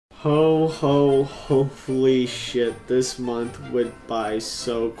Hopefully shit, this month went by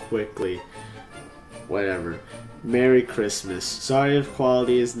so quickly. Whatever. Merry Christmas. Sorry if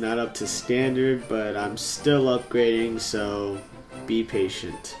quality is not up to standard, but I'm still upgrading, so be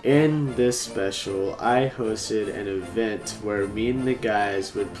patient. In this special, I hosted an event where me and the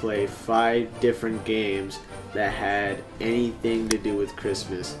guys would play 5 different games that had anything to do with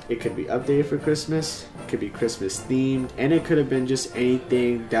Christmas. It could be updated for Christmas, it could be Christmas themed, and it could have been just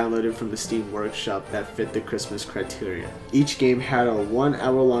anything downloaded from the Steam Workshop that fit the Christmas criteria. Each game had a 1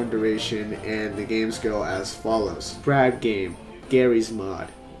 hour long duration, and the games go as follows: Brad Game, Gary's Mod,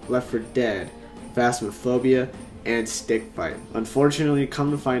 Left 4 Dead, Phasmophobia, and Stick Fight. Unfortunately,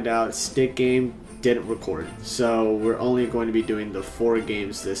 come to find out, Stick Game didn't record, so we're only going to be doing the 4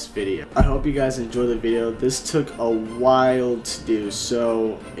 games this video. I hope you guys enjoyed the video. This took a while to do,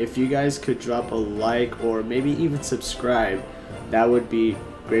 so if you guys could drop a like or maybe even subscribe, that would be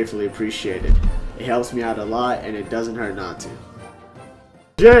gratefully appreciated. It helps me out a lot and it doesn't hurt not to.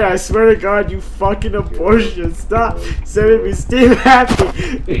 Jay, I swear to God, you fucking abortion, stop sending me Steam Happy.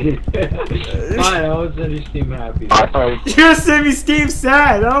 Fine, I will send you Steam Happy. You're gonna send me Steam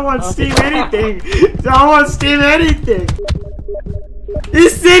Sad. I don't want Steam anything. I don't want Steam anything.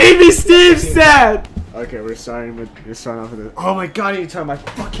 He's sending me Steam Sad. Okay, we're starting off with this. Oh my God, you turn my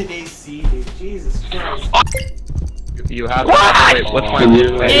fucking AC, dude. Jesus Christ. You have to wait, what's my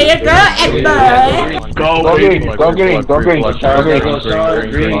name? There you go, Edmund! Go green, go green, go green, go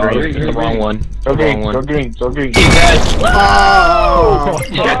green, the wrong one. Go green, go green, go green. Oh!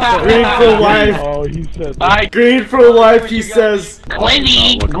 Green for life. Oh, he said green for life, he says.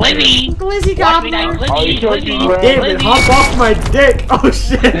 Glizzy, Glizzy, Glizzy got got me. me. Glizzy, David, hop off my dick. Oh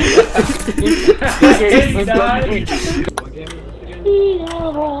shit.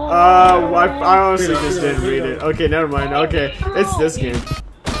 I honestly just didn't read it. Okay, never mind. Okay, it's this game.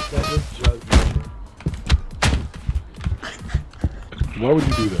 Why would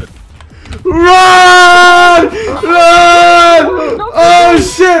you do that? Run! Run! Oh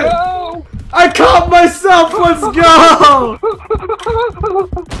shit! I caught myself. Let's go!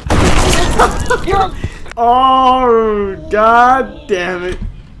 Oh God damn it!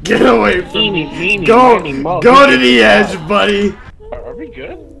 Get away from me! Go to the edge, buddy. Are we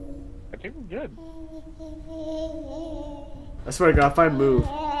good? I think we're good. I swear to God, if I move.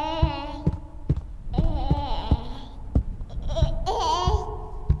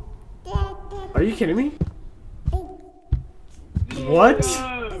 Are you kidding me? What?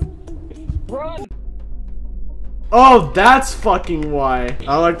 Oh, that's fucking why.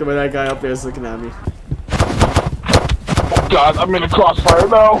 I like the way that guy up there is looking at me. Oh God, I'm in a crossfire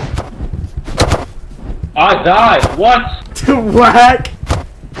now. I died. What? Whack!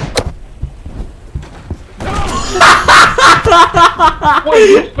 Wait,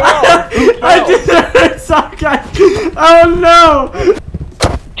 you fell. I just heard some guy. Oh no!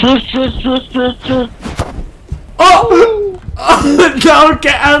 Oh! No, okay,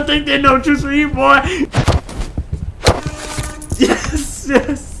 I don't think they know truth for you, boy. Yes,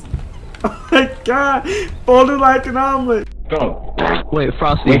 yes. Oh my God, folded like an omelet. Go. Wait,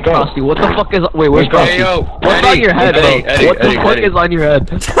 Frosty, Frosty, what the fuck is? Wait, where's Frosty? Hey, yo, What's on your head, bro? What the fuck is on your head?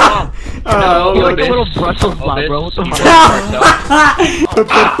 You're like a little Brussels spot, bro. What the fuck?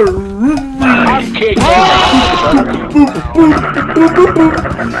 I'm kicking.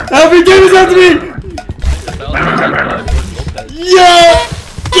 Every game is after me. Yeah!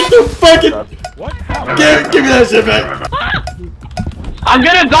 Get the fucking. Give me that shit back. I'm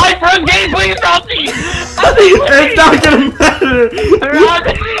gonna die from gameplay, Frosty! It's not gonna matter!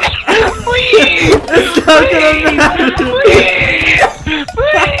 Please! It's not gonna matter!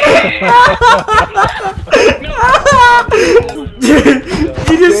 Dude,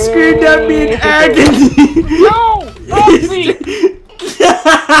 you just screamed at me in agony! No! Frosty!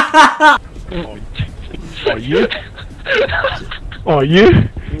 Are you? Are you?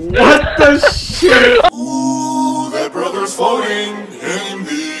 What the shit? Ooh, that brother's floating in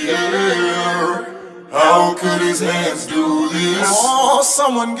the air. How could his hands do this? Oh,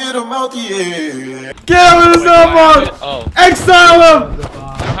 someone get him out the air. Get him in his elbows! Exile him!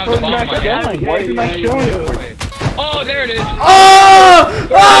 Why is it not showing it? Oh, there it is! Oh!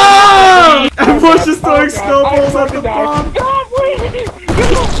 Oh! Everyone's just throwing snowballs at the bomb.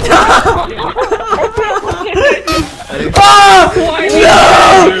 Oh!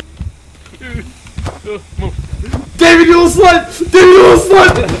 No! David, you little slut! David, you little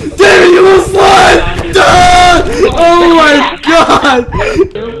slut! David, you little slut! Oh my God!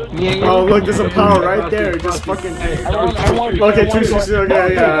 Oh look, there's a power right there. Just fucking. Okay, two.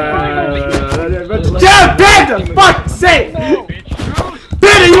 Okay, yeah. Panda! Fuck sake!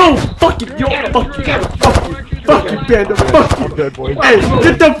 Panda, you little Fuck you, yo, fuck you, fuck you, Panda, fuck you. I'm dead, boys. Hey,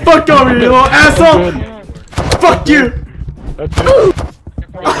 get the fuck over here, you little asshole. Fuck you. That's it.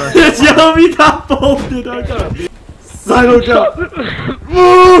 It's yellow me not folded. Okay. Sino go.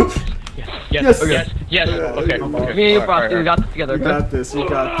 Move. Yes. Yes. Okay. Me and you, Frosty, we got this together. You got this. You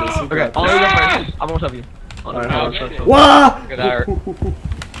got this. You Okay, got I'll this. go first. I'm gonna shove you. Wah! Look at that. Woo!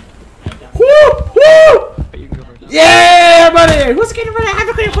 You can go first. Yeah, buddy! Who's the queen of Fortnite? I'm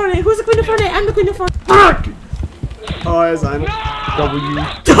the queen of Fortnite. Who's the queen of Fortnite? I'm the queen of Fortnite. Fuck! Oh, it's on.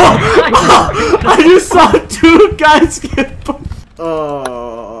 I just saw 2 guys get pushed.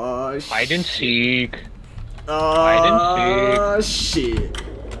 Oh, shit. Hide and seek. Oh, shit.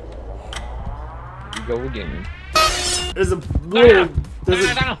 We go again. There's a little, there's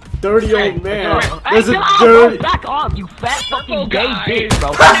a dirty old man. There's a Hey, dirty. back off, you fat fucking gay guy. bitch,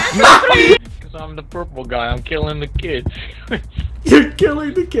 bro. Because I'm the purple guy. I'm killing the kids. You're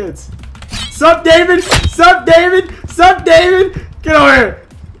killing the kids. Sup, David? Sup, David? Sup, David? Get over here.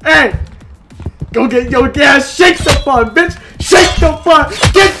 Hey. Go get your gas. Shake the fun, bitch. Shake the fun.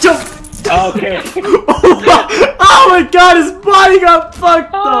 Get your... Okay. Oh my god, his body got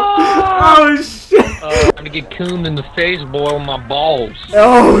fucked up. Oh shit. I'm gonna get cooned in the face, boil my balls.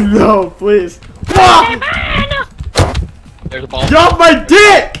 Oh no, please. Ah! There's a ball. Get off my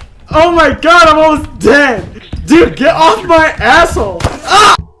dick! Oh my god, I'm almost dead. Dude, get off my asshole.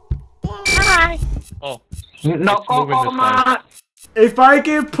 Ah! Oh. No, It's moving this time. If I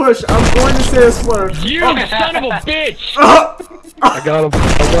get pushed, I'm going to say a slur. You son of a bitch! Ah! I got him.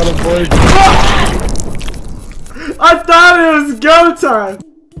 I got him, boys. I thought it was go time.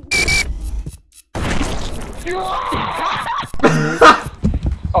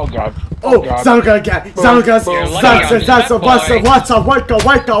 Oh god. Oh, God. sound guy, sound guy, You're lucky I'm what's that boy. what's up, wake up,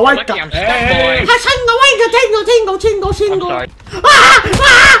 wake up, Lucky wake up. I'm step boy. I'm sorry.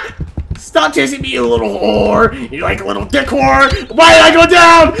 Ah! Stop chasing me, you little whore! You like a little dick whore! Why did I go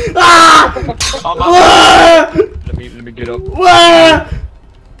down? Ah! Ah! Let me get up. Ah!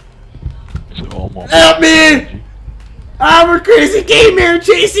 Help me! I'm a crazy gamer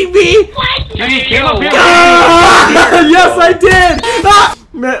chasing me! Dude, you came up here. Ah! Yes, I did! Ah!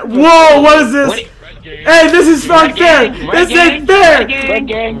 Man, whoa, what is this? Hey, this is not fair! This ain't fair! Red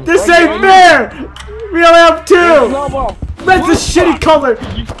gang. This Red ain't gang. fair! We only have 2! Lobo. That's a shitty color!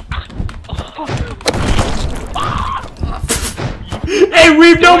 Hey,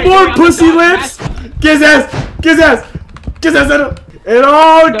 we've no more pussy lips! Kiss ass! Kiss ass! Kiss ass! It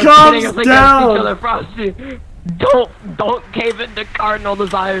all comes down! Don't cave into cardinal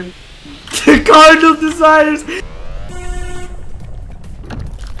desires. Cardinal desires!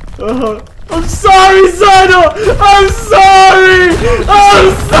 I'm sorry, Zano! I'm sorry!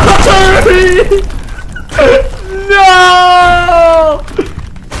 I'm sorry! No!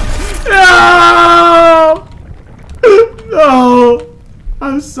 No! No!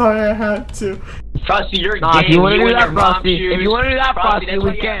 I'm sorry I had to. Frosty, you're Nah, if gay. you wanna do and that, your mom Frosty, shoes. if you wanna do that, Frosty, that's we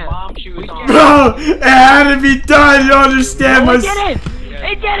why you can. have mom shoes on. Bro, it had to be done. You understand my... They did it!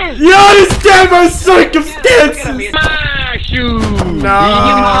 They did it! You understand my circumstances! My shoes. No.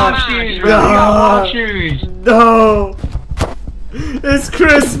 You mom shoes, bro. You got mom shoes. No! It's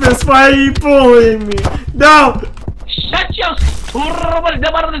Christmas, why are you bullying me? No! Shut your...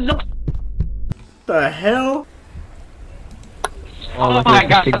 The hell? Oh my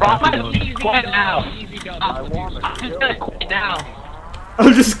god, bro. I'm gonna quit now. I'm just gonna quit now.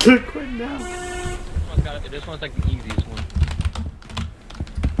 I'm just gonna quit now. This one's like the easiest one.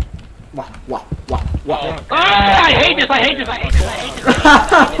 Wah. I hate this, I hate this, I hate this, I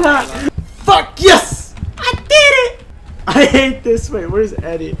hate this. Fuck yes! I did it! I hate this. Wait, where's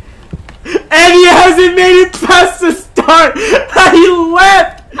Eddie? Eddie hasn't made it past the start! He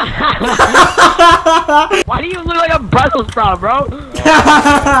left! Why do you look like a Brussels sprout, bro?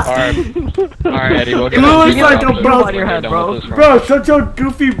 Alright, Eddie, we'll get You look you like a done. bro- on your head, bro. Bro, shut your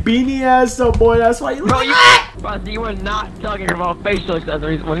goofy beanie ass up, boy. That's why you look Bro, like Frosty, you are not talking about facial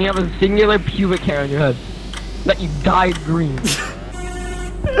accessories when you have a singular pubic hair on your head that you dyed green.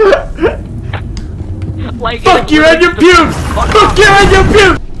 Like, fuck you and your pubes! Fuck you and your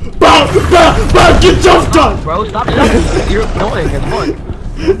pubes! Get jumped on! Bro, stop shouting. You're annoying as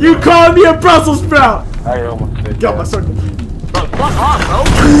fuck. You called me a Brussels sprout! I almost did. Get off my circle. Bro, fuck off, bro.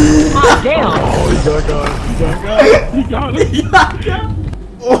 God damn.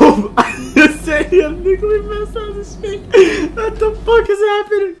 Oh, I just said he had a nuclear mess on his face. What the fuck is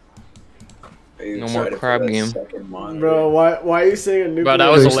happening? No more crab game. Bro, why are you saying a nuclear Bro, that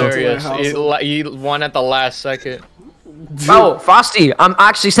was mess onto my hilarious. household? He won at the last second. Bro, Frosty, I'm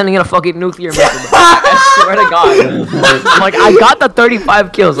actually sending in a fucking nuclear missile. I swear to God. Like, I got the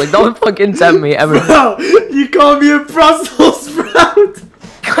 35 kills. Like, don't fucking tempt me ever. Bro, you call me a Brussels sprout?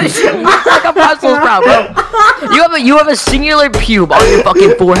 Like a Brussels sprout, bro. You have a singular pube on your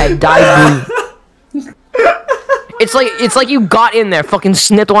fucking forehead, dyed blue. It's like you got in there, fucking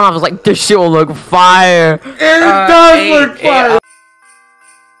snipped one off. I was like, this shit will look fire. It does look fire.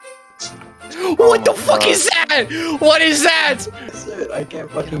 What the fuck is that? What is that? I can't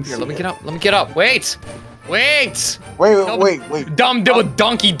fucking Here, let me get up. Let me get up. Wait. Wait. Wait. Dumb double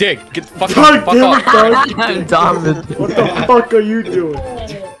donkey dick. Get the fuck God fuck damn off. it, dog. I'm dumb. What the fuck are you doing?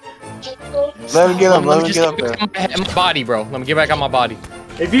 Let me get up. Let Let me me just get up get there. back on my body, bro. Let me get back on my body.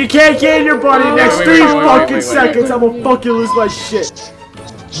 If you can't get in your body next wait, 3 wait, wait, fucking wait, seconds, I'm gonna fucking lose my shit.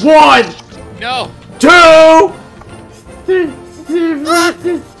 1, No. 2, 3.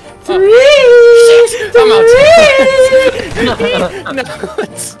 I'm out. No.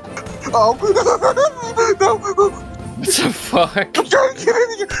 Oh. No. What the fuck? I'm trying to get in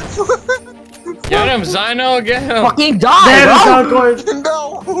here. Get him, Zyno. Get him. Fucking That die, is not bro. going. No.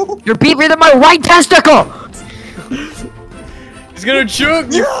 You're beeping in my right testicle. He's gonna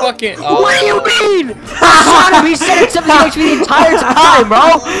choke you. Fucking. Oh. What do you mean? Son, he said it's 70 HP the entire time,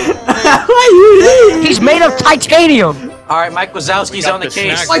 bro. He's made of titanium. Alright, Mike Wazowski's on the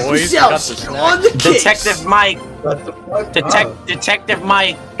case. Mike Wazowski on the case. Detective Mike. Detective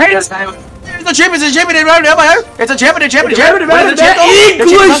Mike. Hey, it's a chip, it's a chip, it's a chip,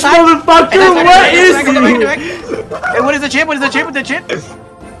 English, motherfucker, what is it? Hey, what is the chip? What is the chip? What is the chip?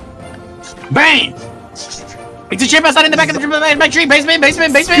 Bang! It's a chip outside in the back of the tree. Basement.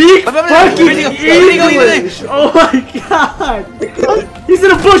 Speak fucking English! Oh my god! He's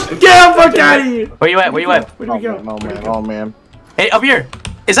in a bush! Get the fuck out of here! Where you at? Where you at? Where do we go? Oh man. Hey, up here.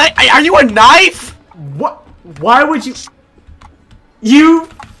 Is that? Are you a knife? What? Why would you? You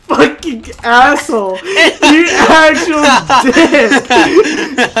fucking asshole! You actual dick!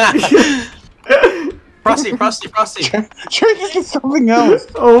 Frosty. Trying to get something else.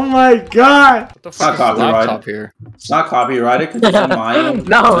 Oh my god! What the fuck is the laptop here? It's not copyrighted because it's mine.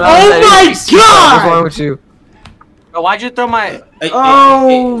 No. Oh my What's god! wrong with you? Bro, why'd you throw my?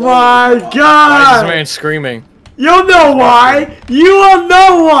 Oh my Why is this god! man screaming? You'll know why! You will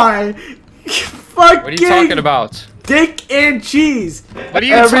know why! Fucking What are you talking about? dick and cheese! What are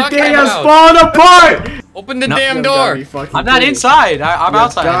you Everything talking has about? fallen apart! Open the damn door. I'm not inside. I'm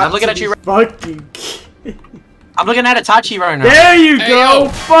outside. I'm looking at you. Fucking. I'm looking at Itachi right now. There you Hey, go! yo.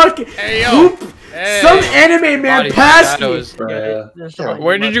 Fucking. Hey, yo. Hey. Some anime man Body passed me! shadows.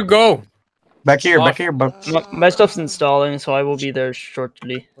 Where did you go? Back here, but My stuff's installing, so I will be there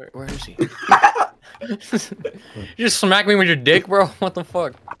shortly. Where is he? You just smack me with your dick, bro? What the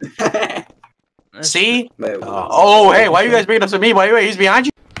fuck? see? Oh, hey, why are you guys bringing up to me? Wait, he's behind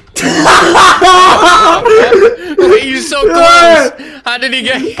you. Wait, you're so close. How did he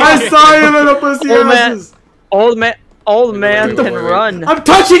get here? I saw you little pussy Old man. asses! Old man can wait. run. I'm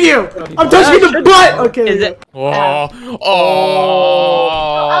touching you! I'm touching the butt! Okay. Is it? Oh.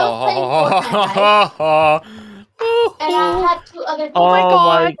 And I had 2 other people. Oh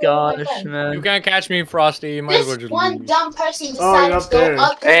my gosh, man. You can't catch me, Frosty. You might as well This just one leave me. dumb person Oh, decided up to go there.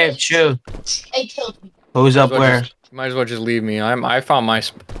 up to Hey, me chill. and killed me. Who's up Might as well where? just- Might as well just leave me. I found my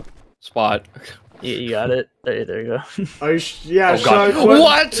spot. You got it. There you go. Are you yeah, Oh god. Shark.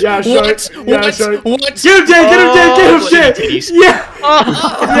 What? Yeah, Shark. Yeah, Shark. What? Get him, Jay! Get him, Jay! Get him, Jay! Titties. Yeah!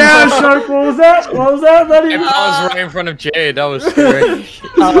 Yeah, Shark. What was that? What was that, buddy? I was right in front of Jade. That was scary.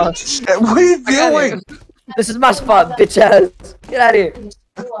 What are you doing? This is my spot, bitch ass. Get out of here.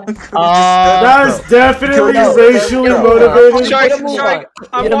 That was definitely racially motivated. Shark,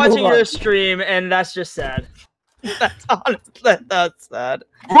 I'm Get a move watching on. your stream, and that's just sad. That's honestly, that's sad.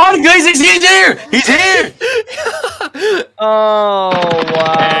 Run, guys! He's here! He's here! Oh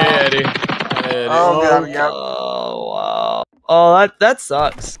wow. Hey, Eddie. Hey, Eddie. Oh yeah. Oh wow. Oh, that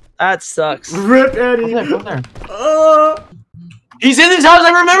sucks. That sucks. Rip Eddie. Come there. He's in this house.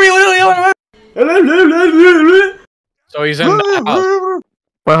 I remember you. So he's in the house.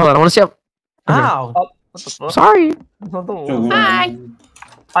 Wait, hold on. I want to see how. Ow. What the fuck? Sorry. Hi.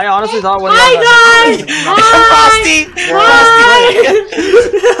 I honestly thought when You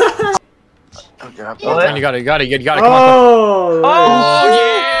gotta come on. Oh! Oh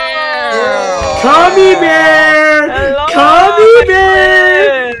yeah! Cummy bear! Cummy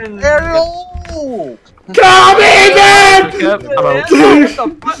bear! Hello. Cummy bear!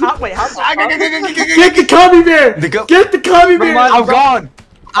 Wait, how? Get the cummy bear! Get the cummy bear! I'm gone.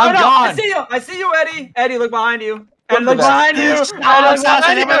 I'm gone. I see you, Eddie. Eddie, look behind you. And look behind you.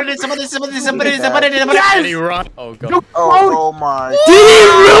 Eddie, run. Oh, God. Oh my. Did he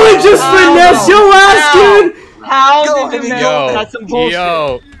really just finesse your ass, dude? How Go, did you Eddie, know? Yo, That's some bullshit.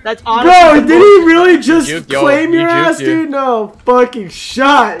 yo. That's honestly Bro, some did bullshit. he really just Juke, yo, claim your he ass, juked you. dude? No fucking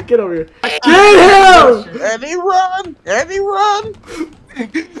shot. Get over here. Get him! Eddie, run! Eddie, run!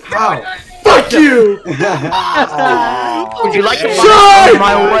 Fuck you! Would you like to Shut!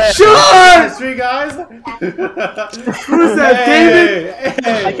 my way? Shut! Three guys. Who's that, David?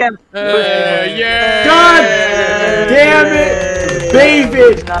 I can't. Yeah. God damn it,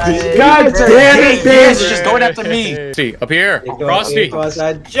 David! God damn it, Yes, David! just going after me. See, up here. Frosty. It was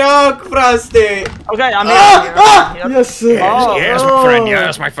a joke, Frosty. Okay, I'm here. Yes, sir. Oh, Yes, my friend.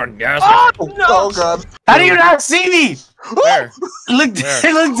 Yes, my friend. Yes. Oh god. How do you not see me? Where? Look,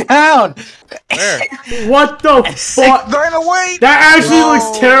 Where? look down. Where? What the fuck? Dynamite! That actually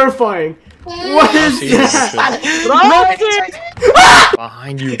looks terrifying. What is See, that?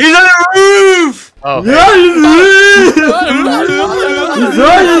 Behind you. He's on the roof. Oh,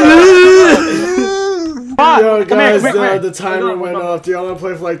 Yo, guys, come here. the timer went off. Do y'all want to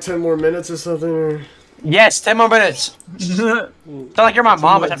play for like 10 more minutes or something? Or? Yes, 10 more minutes. Sound like you're my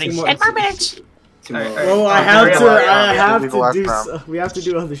mom or something. 10 more minutes. Oh, I have to do. We have to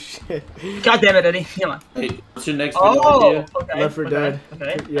do other shit. God damn it, Eddie. Come on. Hey, what's your next Oh, video? okay. Left 4 Dead.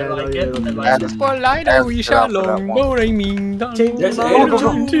 Okay. Yeah, I like yeah, it. yeah. I like it. Spotlight, Ask oh, you it shall out for that long, one. but I mean, There's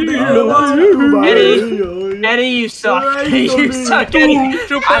Eddie, you suck. You suck, Eddie.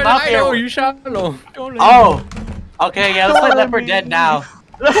 I'm up here. oh, you shall long. Oh. Okay, yeah, let's play Left 4 Dead now.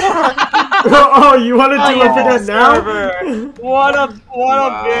 Oh, you want to do Left 4 Dead now? What a bitch.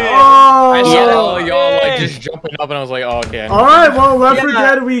 Oh. I saw y'all like just jumping up, and I was like, oh, okay. All right, well, Left 4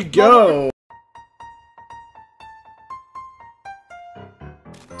 Yeah. Dead we go.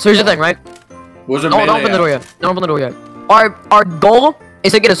 So here's the thing, right? Where's the No, don't melee open the at? door yet. Don't open the door yet. Our goal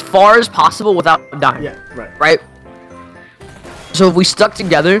is to get as far as possible without dying. Yeah, right. Right? So if we stuck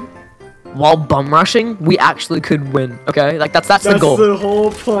together while bum rushing, we actually could win. Okay? Like that's the goal. That's the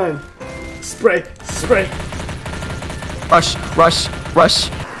whole plan. Spray, spray. Rush, rush, rush.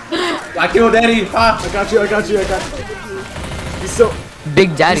 I killed Eddie. Ha! I got you. He's still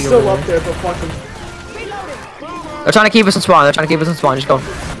Big Daddy He's over still there. up there, but fuck him. They're trying to keep us in spawn. Just go.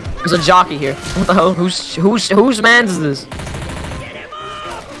 There's a jockey here. What the hell? Whose man's is this?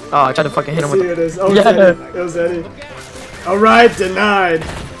 Oh, I tried to fucking hit him See with it is. Oh, Yeah. it was Eddie. Alright, denied.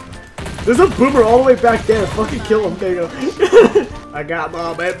 There's a boomer all the way back there. Fucking kill him. There you go. I got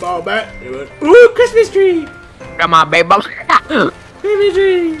my bad. Ooh, Christmas tree. Got my baby. Baby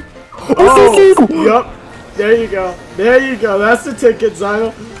tree. Oh, yup. There you go. That's the ticket,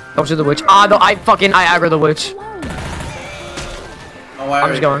 Zyno. Don't shoot the witch. Ah, no, I aggro the witch. Oh, I'm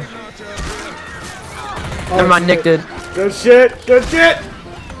just going. Oh, Never mind, Nick did. Good shit.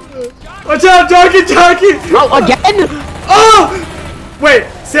 Watch out, Jockey. Oh, again? Oh! Wait,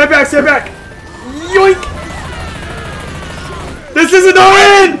 stand back. Yoink! This isn't our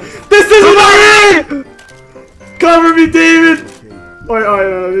end! Cover me, David!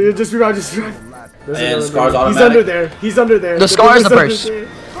 Oh, just revive. And Scar's automatic. He's under there. The Scar is the Boomer's first. under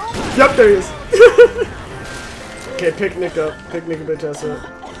there. Yep, there he is. Okay, pick Nick up. Pick Nick and bitch ass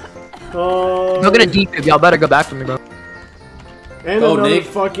up. Oh. Look at a deep y'all better go back for me, bro. And Go, another Nick.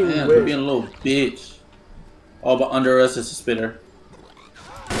 fucking Damn, witch. you're being a little bitch. Oh, but under us is a spitter.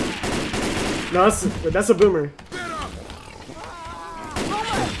 No, that's a boomer.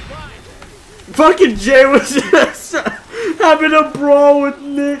 Fucking Jay was just having a brawl with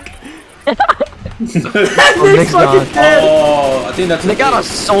Nick. Nick's Nick's fucking gone. dead. Oh, I think that's. They got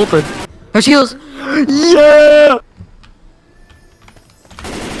assaulted. Her shields. Yeah.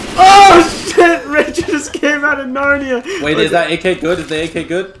 Oh shit! Rachel just came out of Narnia. Wait, is that AK good? Is the AK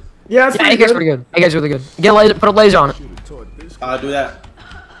good? Yeah, it's Yeah, pretty AK's good. pretty good. AK's really good. Get a laser, put a laser on it. Do that.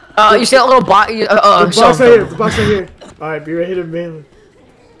 You see that little box? The box right here. The box right here. All right, be ready to melee.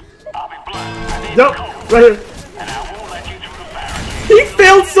 Nope, right here. He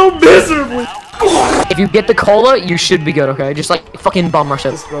failed so miserably. If you get the cola, you should be good. Okay, just like fucking bum rush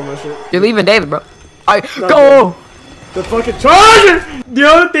it. Just bum rush it. You're leaving David, bro. Alright, Not go. The fucking charger. The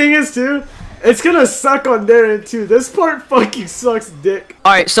other thing is too, it's gonna suck on their end too. This part fucking sucks dick.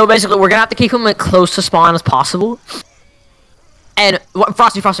 Alright, so basically we're gonna have to keep him as close to spawn as possible. And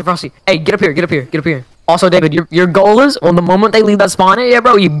Frosty. Hey, get up here. Also, David, your goal is on the moment they leave that spawn area,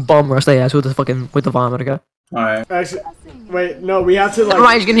 bro, you bum rush their ass with the vomit, okay? Alright. Actually, wait, no, we have to like. Never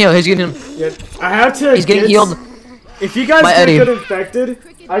mind, he's getting healed. Yeah, I have to. He's getting healed. If you guys by get Eddie. infected,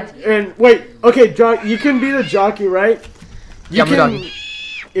 and wait, okay, you can be the jockey, right? Yeah, I'm the jockey.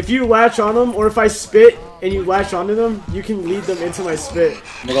 if you latch on them, or if I spit and you latch onto them, you can lead them into my spit.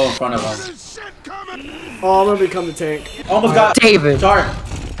 I'm gonna go in front of him. Oh, I'm gonna become the tank. Almost got David. Shark.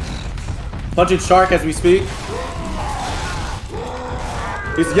 Punching Shark as we speak.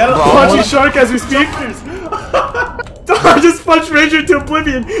 He's yellow. Punching Shark as we speak. I just punched Ranger to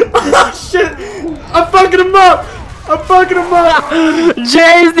oblivion. Oh shit! I'm fucking him up. I'm fucking him up.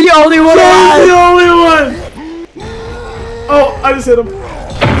 Jay's the only one alive. Jay's the only one. Oh, I just hit him.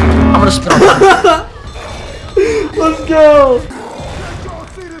 I'm gonna spit on him. Let's go.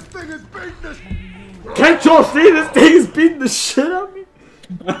 Can't y'all see this thing is beating the shit out of me?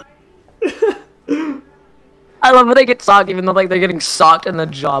 I love when they get socked, even though like they're getting socked in the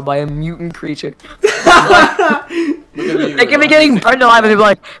jaw by a mutant creature. They can be getting burned alive, and they're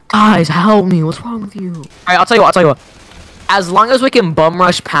like, "Guys, help me! What's wrong with you?" All right, I'll tell you what. As long as we can bum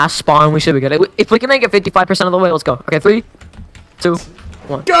rush past spawn, we should be good. If we can make it 55% of the way, let's go. Okay, 3, 2,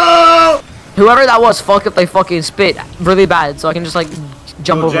 1. Go! Whoever that was, fuck if they fucking spit really bad, so I can just like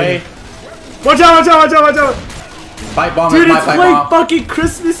jump over. Jay. Watch out! Watch out! Watch out! Watch out! Pipe bomb. Dude, is my it's pipe like bomb. fucking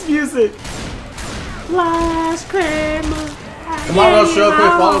Christmas music. Last Christmas. Come on, real show,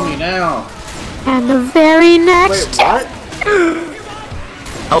 quick, follow me now. And the very next. Wait, what?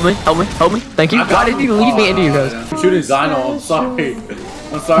 Help me! Help me! Help me! Thank you. Why did you lead me into you guys? I'm shooting Zyno. I'm sorry.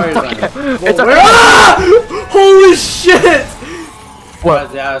 I'm sorry, Zyno. It's okay. Ah! Holy shit!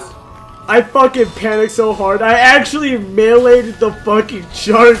 What? Yes. I fucking panicked so hard. I actually meleeed the fucking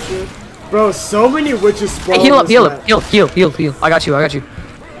charger. Bro, so many witches spawn. Hey, heal up! Heal up! Heal! I got you! I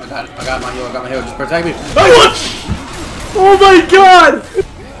got my heal. Just protect me. Oh my god!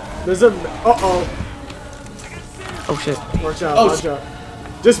 There's a. Uh-oh. Oh shit. Watch out, Oh, watch out.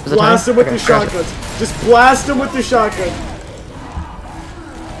 Just Is it blast time? him with Okay, your grab it. shotguns. Just blast him with your shotgun.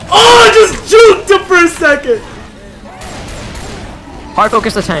 Oh, I just juked him for a second! Hard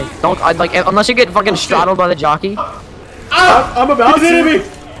focus the tank. Don't like unless you get fucking straddled by the jockey. I'm about to. Me.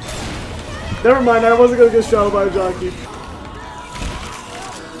 Never mind, I wasn't gonna get straddled by a jockey.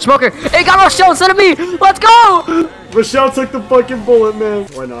 Smoker! Hey, got Rochelle instead of me! Let's go! Rochelle took the fucking bullet, man.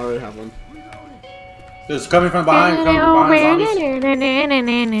 Why not? I already have one. Just coming from behind.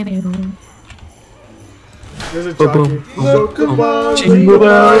 There's a jockey.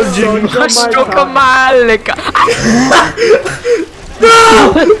 Stroke of my liquor.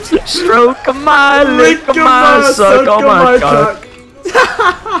 No! Stroke of my liquor, my suck on my cock.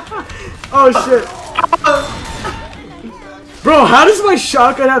 Oh shit. Bro, how does my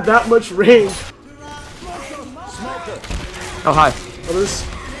shotgun have that much range? Oh, hi. Oh, this.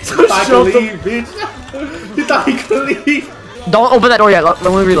 You thought he could leave, bitch. You thought he could leave. Don't open that door yet. Let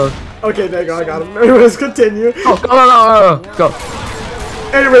me reload. Okay, there you go. I got him. Anyways, continue. Oh, no. Go.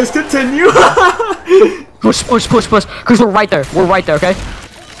 Anyways, continue. Push. Cause we're right there. Okay?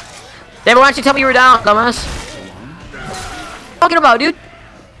 They won't actually tell me you were down, dumbass. What are you talking about, dude?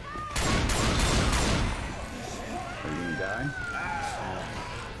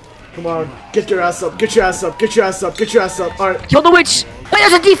 Come on, get your ass up. Alright. Kill the witch! Wait,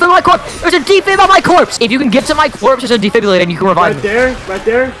 there's a defib on my corpse! There's a defib on my corpse! If you can get to my corpse, there's a defibrillator and you can revive me. Right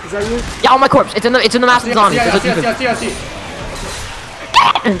there? Is that you? Yeah, on my corpse. It's in the massive zombie. I see.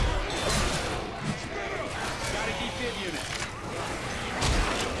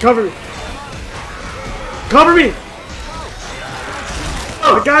 Cover me! I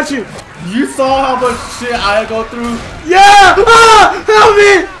got you! You saw how much shit I go through? Yeah! Ah! Help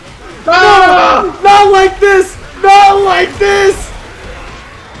me! No! Not like this! Not like this!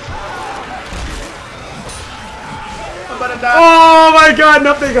 I'm about to die. Oh my god,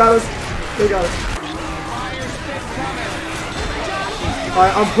 no, they got us.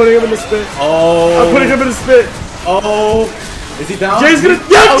 Alright, I'm putting him in the spit. Oh. I'm putting him in the spit. Oh. Is he down? Jay's gonna.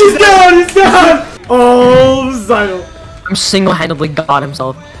 Yep, he's down! Oh, Zyno. I'm single-handedly got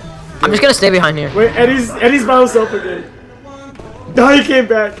himself. I'm just gonna stay behind here. Wait, Eddie's by himself again. No, he came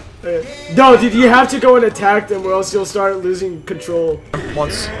back. Okay. No, dude, you have to go and attack them or else you'll start losing control.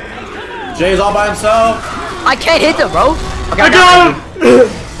 Once. Jay's all by himself. I can't hit them, bro. Okay, I got him!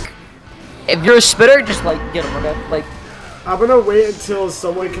 If you're a spitter, just like get him, okay? Like. I'm gonna wait until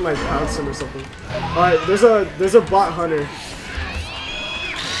someone can like pounce him or something. Alright, there's a bot hunter.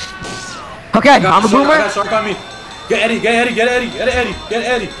 Okay, I'm a boomer. I got shark on me. Get Eddie.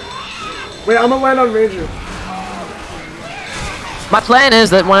 Wait, I'm gonna land on Ranger. My plan is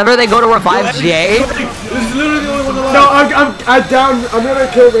that whenever they go to revive Jay. This is literally the only one alive. No, I'm down. I'm gonna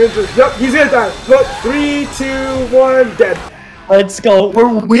kill Ranger. Yep, he's gonna die. Look, 3, 2, 1, dead. Let's go. We're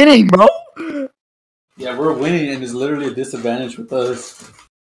winning, bro. Yeah, we're winning, and it's literally a disadvantage with us.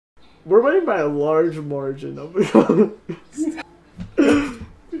 We're winning by a large margin.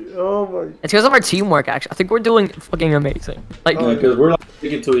 Oh my. It's because of our teamwork. Actually, I think we're doing fucking amazing. Like, because we're like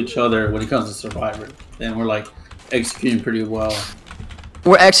sticking to each other when it comes to Survivor, and we're like executing pretty well.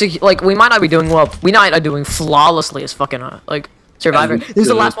 we're like we might not be doing well. We might not doing flawlessly as fucking like Survivor. This is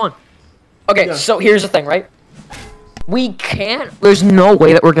the last one. Okay, so here's the thing, right? We can't. There's no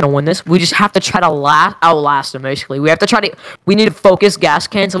way that we're gonna win this. We just have to try to outlast them. Basically, we have to try to. We need to focus gas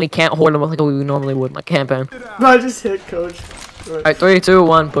cans, and we can't hoard them like we normally would, like campaign. No, I just hit, coach. Alright, 3, 2,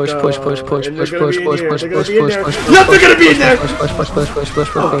 1, push. Yep, they're gonna be in there. Push.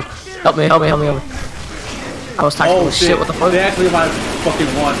 Help me. I was tactical as shit. What the fuck? They actually might have fucking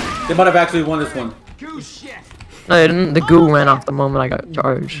won. They might have actually won this one. No, they didn't. The goo ran off the moment I got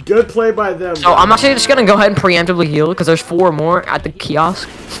charged. Good play by them. So I'm actually just gonna go ahead and preemptively heal because there's 4 more at the kiosk.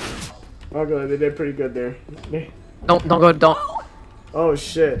 Oh god, they did pretty good there. Don't go. Oh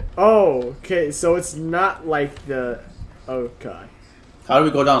shit. Oh, okay. So it's not like the. Okay. How do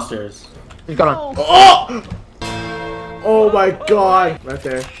we go downstairs? He's got on. Oh! Oh my god. Right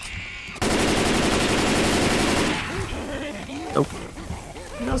there. Nope.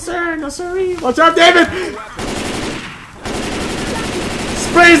 No sir, no sirree. Watch out, David!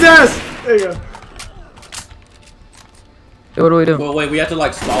 Spray his ass! There you go. Hey, what do we do? Well, wait, we have to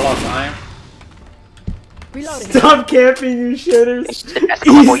like stall our time. Stop camping, you shitters.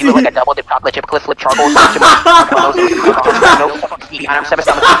 You look like a double dip chocolate chip cliff flip charcoal.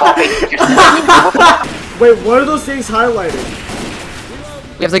 Wait, what are those things highlighted?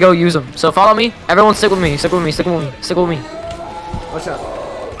 We have to go use them. So follow me. Everyone stick with me. Stick with me. Watch out.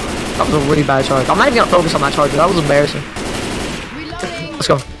 That was a really bad charge. I'm not even gonna focus on that charge. That was embarrassing. Let's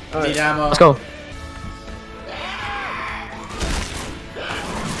go. Need ammo. Let's go.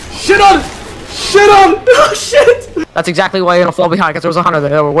 Shit on! Oh shit! That's exactly why you're gonna fall behind, because there was a hunter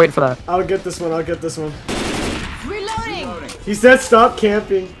there. We're waiting for that. I'll get this one. Reloading! He said stop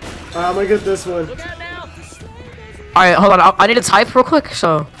camping. I'm gonna get this one. Alright, hold on. I need to type real quick,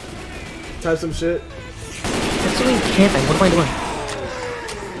 so. Type some shit. It's doing camping. What am I doing?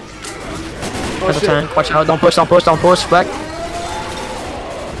 Oh shit. Watch out. Don't push. Back.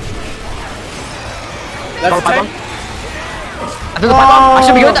 That's the tank. I threw the pipe bomb. I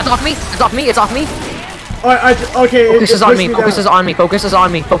should be good. That's off me. It's off me. Alright, okay. Focus is on me. Focus is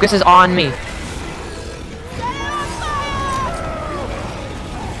on me.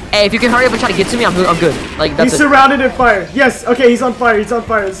 Hey, if you can hurry up and try to get to me, I'm good. Like, that's He's surrounded in fire. Yes, okay, he's on fire. This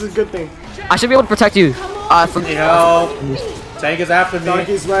is a good thing. I should be able to protect you. From Tank is after me.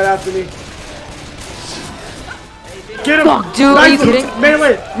 Donkey's right after me. Get him! Fuck, dude, are you kidding?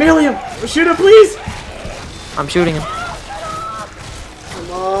 Melee him! Shoot him, please! I'm shooting him.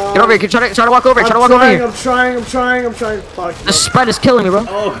 Come on. Get over here. Try to walk over here. I'm trying. Fuck. The spread is killing me, bro.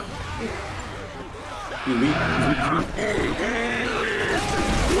 Oh.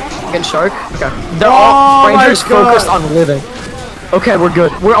 Fucking shark. Okay. They're all Rangers focused on living. Okay, we're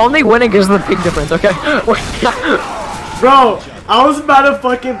good. We're only winning because of the big difference, okay? Bro, I was about to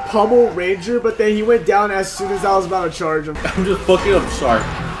fucking pummel Ranger, but then he went down as soon as I was about to charge him. I'm just fucking up Shark.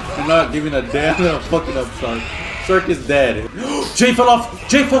 I'm not giving a damn. I'm fucking up Shark. Shark is dead. Jay fell off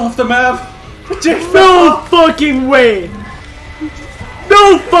the map. No fucking way.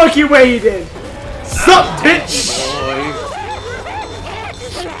 No fucking way he did. Sup, bitch.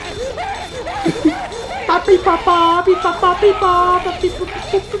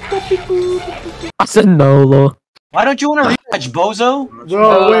 I said no, Lo. Why don't you want to rematch, bozo?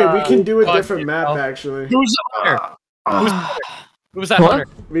 Bro, wait, we can do a different map actually. Who's the hunter? Who's that hunter?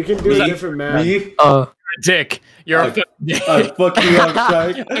 We can do a different map. Me? Dick. You're a dick. I fuck you up,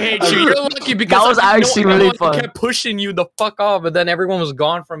 Shark. I hate you. You're lucky because that was actually really fun. I kept pushing you the fuck off, but then everyone was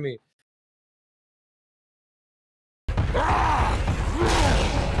gone from me.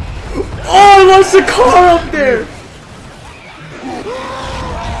 Oh, I lost the car up there!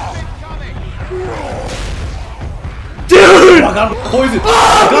 Dude! I got him poisoned.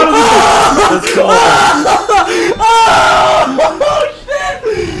 Let's go. Oh, shit!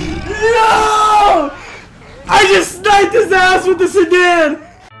 No! I just sniped his ass with the sedan!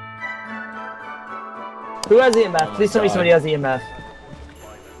 Who has EMF? Please tell me somebody has EMF.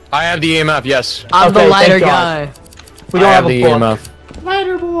 I have the EMF, yes. I'm the lighter guy. We don't have the a book. EMF.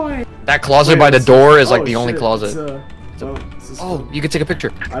 Lighter boy! That closet by the door is like the only closet. Oh, you can take a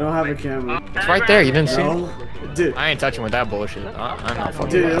picture. I don't have a camera. It's right there. You didn't see it. Dude, I ain't touching with that bullshit. I'm not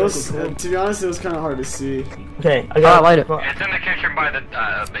fucking. dude, it was, to be honest, it was kind of hard to see. Okay, I gotta light it. It's in the kitchen by the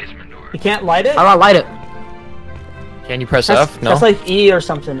basement door. You can't light it? I gotta light it. Can you press F? No. That's like E or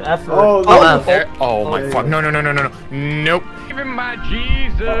something. F or... Oh my fuck. No. Nope. Even my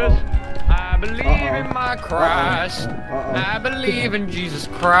Jesus, I believe in my Christ. I believe in Jesus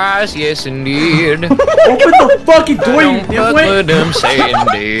Christ. Yes, indeed. Open the fucking door, you I don't fuck with them saying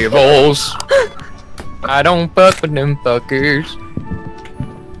devils. I don't fuck with them fuckers.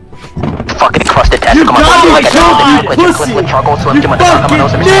 Fucking crusted test. You Come on, got my get job, you pussy! pussy! Charcoal, slim, You Jim, fucking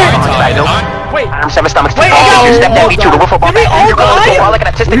dick! Wait, I'm 7 stomachs. Wait, you step oh, down, eat you, the roof of all that. You're going to war like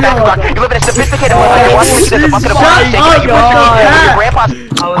an autistic background. You live in a sophisticated world like you're watching me there's a bucket of water shaking. Your grandpa's.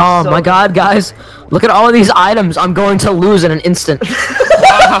 Oh my god, guys. Look at all of these items. I'm going to lose in an instant.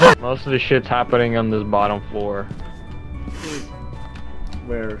 Most of the shit's happening on this bottom floor.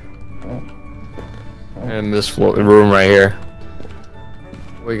 Where? In this room right here.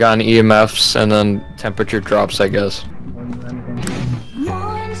 We got an EMFs and then temperature drops, I guess.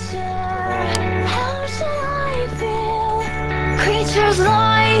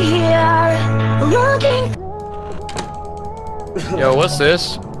 Yo, what's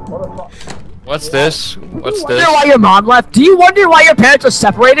this? What's this? What's Do you this? wonder why your mom left? Do you wonder why your parents are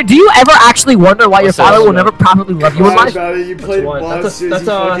separated? Do you ever actually wonder why your father will never properly love you in life? You played monsters, that's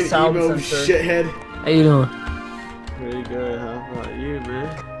you a fucking sound emo sensor. shithead. How you doing? Pretty good, how about you,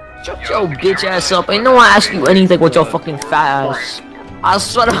 man? Shut your bitch ass up. Ain't no one ask you anything with your fucking fat ass. I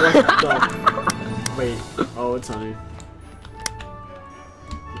swear to Wait, oh, it's honey.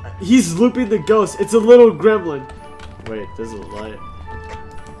 He's looping the ghost. It's a little gremlin. Wait, there's a light.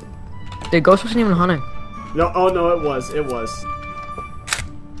 The ghost wasn't even hunting. No, oh no, it was. It was.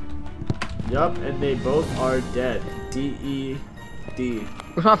 Yup, and they both are dead. D-E-D.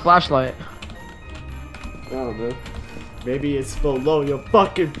 Where's my flashlight? I don't know. Maybe it's below your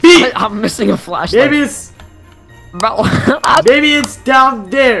fucking feet! I'm missing a flashlight. Maybe it's... Bro, maybe it's down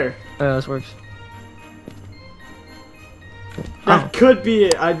there! yeah, this works. That could be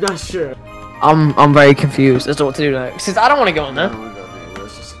it, I'm not sure. I'm very confused as to what to do next. Since I don't want to go in there.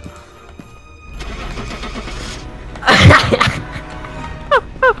 Let's just...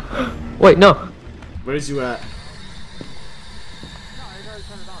 Wait, no. Where's you at?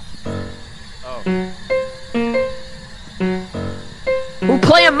 We're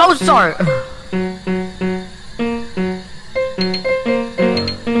playing Mozart!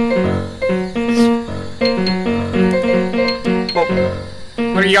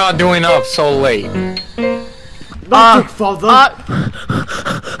 What are y'all doing up so late? Nothing, father!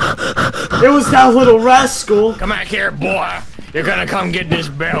 It was that little rascal! Come back here, boy! You're gonna come get this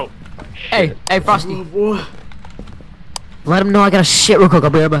belt! Hey, Frosty. Oh, boy. Let him know I got a shit real quick, I'll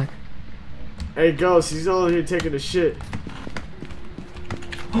be right back. Hey, Ghost, he's only here taking a shit.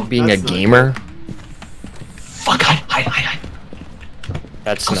 Being That's a not gamer? Fuck, hide.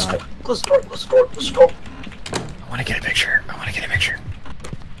 That's not. Close the door, close the door, close the door. I wanna get a picture.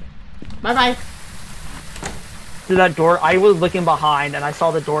 Bye-bye. Through that door, I was looking behind and I saw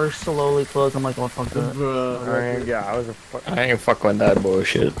the door slowly close. I'm like, oh, fuck that. I ain't fuck with that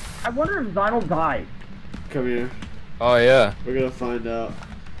bullshit. I wonder if Vinyl died. Come here. Oh yeah. We're gonna find out.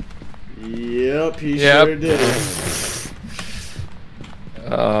 Yep, he Yep. sure did.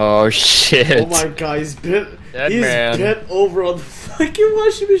 Oh shit. Oh my god, he's bent. Dead He's man. bent over on the fucking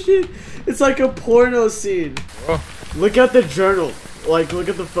washing machine. It's like a porno scene. Oh. Look at the journal. Like, look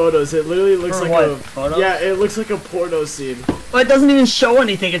at the photos. It literally looks For like what? a Photos? yeah. It looks like a porno scene. But it doesn't even show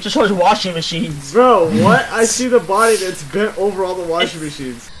anything. It just shows washing machines. Bro, what? I see the body that's bent over all the washing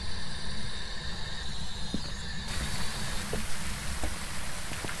machines.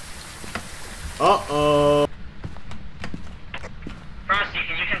 Uh-oh. Frosty,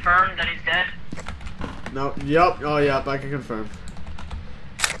 can you confirm that he's dead? No, yep, oh yep, I can confirm.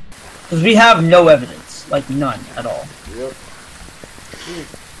 Because we have no evidence. Like, none at all. Yep.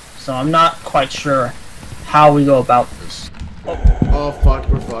 So I'm not quite sure how we go about this. Oh fuck,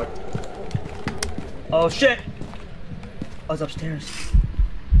 we're fucked. Oh shit! I was upstairs.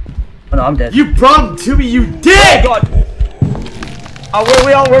 Oh no, I'm dead. You brought him to me, you dick! Oh god!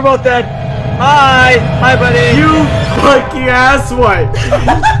 Oh, we're both dead. Hi! Hi, buddy! You fucking asswipe!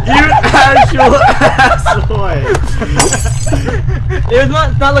 You actual asswipe! It's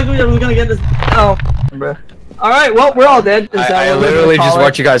not like we were gonna get this. Oh, bro. Alright, well, we're all dead. I literally just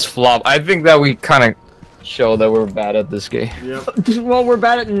watch you guys flop. I think that we kind of show that we're bad at this game. Yep. Well, we're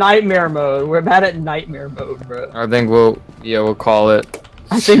bad at nightmare mode. We're bad at nightmare mode, bro. I think we'll call it.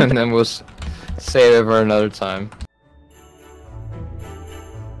 And then we'll save it for another time.